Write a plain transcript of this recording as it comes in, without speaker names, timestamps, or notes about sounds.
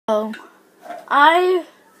So,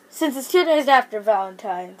 since it's 2 days after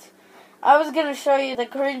Valentine's, I was going to show you the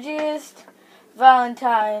cringiest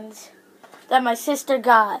Valentines that my sister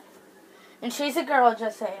got. And she's a girl,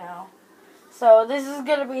 just so you know. So, this is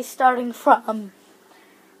going to be starting from,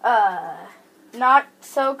 not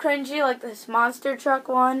so cringy like this monster truck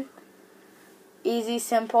one. Easy,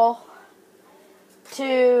 simple.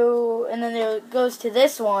 And then it goes to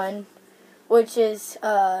this one, which is,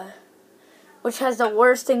 which has the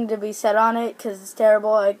worst thing to be said on it because it's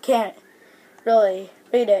terrible. I can't really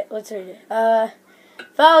read it. Let's read it.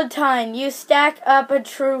 Valentine, you stack up a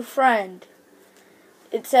true friend.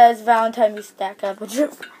 It says, Valentine, you stack up a true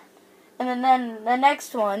friend. And then the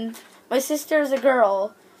next one, my sister is a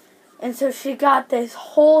girl, and so she got this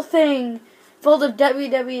whole thing full of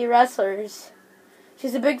WWE wrestlers.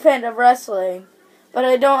 She's a big fan of wrestling, but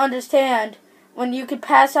I don't understand when you could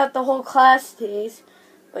pass out the whole class to these,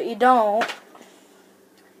 but you don't.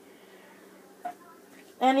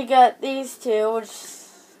 And you got these two, which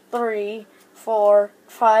is 3, 4,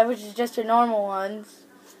 5, which is just your normal ones.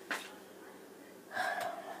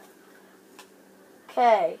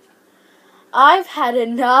 Okay. I've had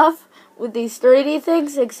enough with these 3D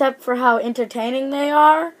things, except for how entertaining they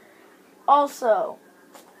are. Also,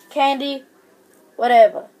 candy,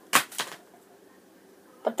 whatever.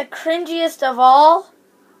 But the cringiest of all,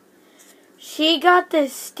 she got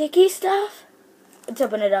this sticky stuff. Let's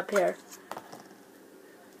open it up here.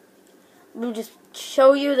 Let me just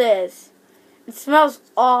show you this. It smells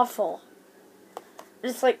awful.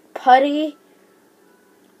 It's like putty.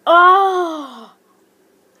 Oh!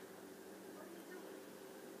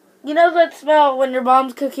 You know that smell when your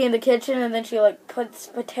mom's cooking in the kitchen and then she like puts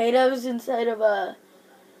potatoes inside of a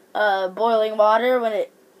boiling water when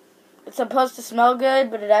it's supposed to smell good,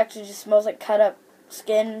 but it actually just smells like cut up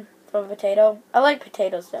skin from a potato. I like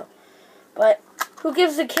potatoes though. But who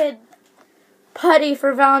gives a kid putty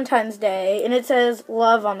for Valentine's Day, and it says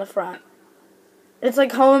love on the front? It's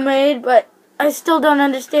like homemade, but I still don't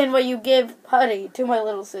understand why you give putty to my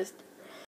little sister.